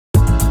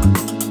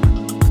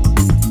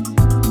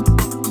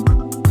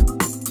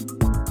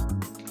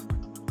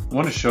I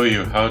want to show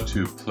you how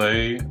to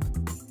play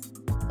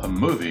a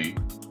movie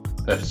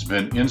that has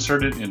been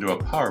inserted into a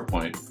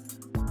PowerPoint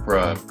for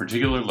a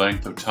particular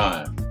length of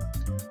time.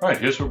 Alright,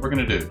 here's what we're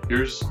going to do.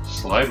 Here's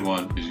slide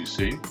 1, as you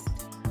see.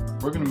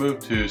 We're going to move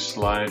to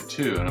slide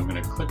 2, and I'm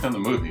going to click on the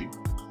movie.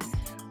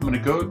 I'm going to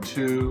go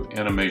to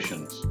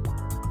animations.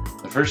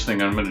 The first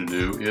thing I'm going to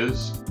do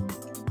is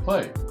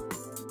play.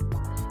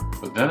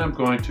 But then I'm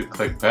going to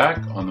click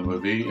back on the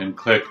movie and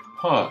click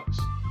pause.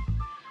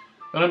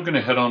 Then I'm going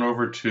to head on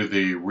over to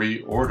the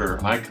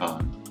reorder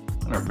icon,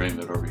 and I'll bring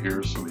that over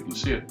here so we can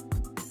see it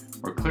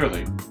more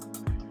clearly.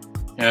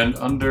 And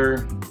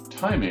under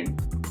timing,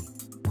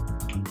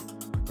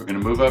 we're going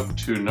to move up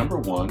to number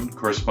 1,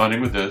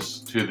 corresponding with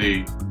this, to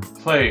the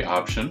play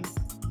option.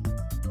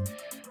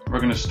 We're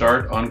going to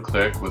start on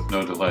click with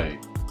no delay.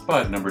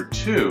 But number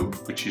 2,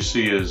 which you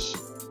see is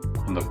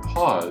on the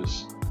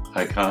pause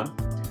icon,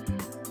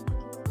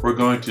 we're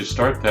going to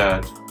start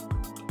that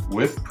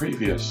with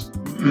previous.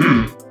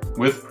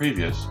 With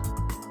previous.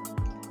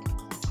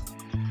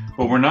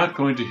 But we're not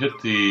going to hit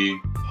the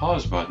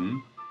pause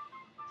button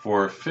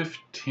for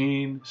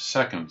 15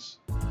 seconds.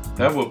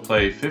 That will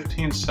play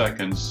 15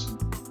 seconds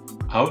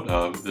out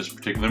of this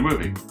particular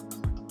movie.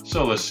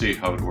 So let's see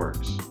how it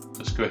works.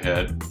 Let's go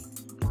ahead,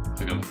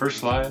 click on the first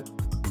slide,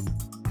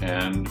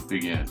 and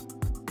begin.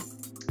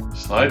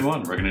 Slide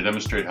 1, we're going to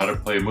demonstrate how to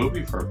play a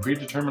movie for a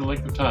predetermined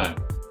length of time.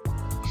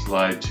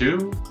 Slide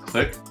 2,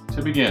 click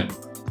to begin.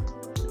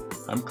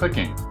 I'm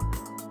clicking.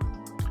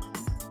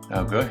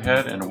 Now go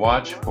ahead and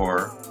watch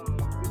for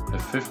the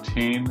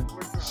 15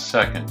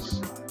 seconds.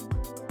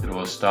 It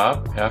will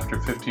stop after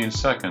 15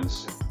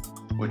 seconds,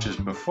 which is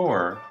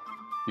before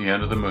the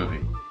end of the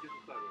movie.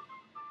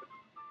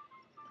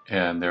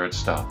 And there it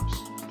stops.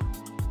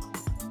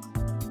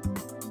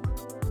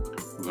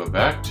 We'll go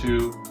back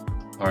to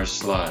our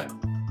slide.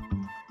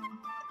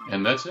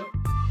 And that's it.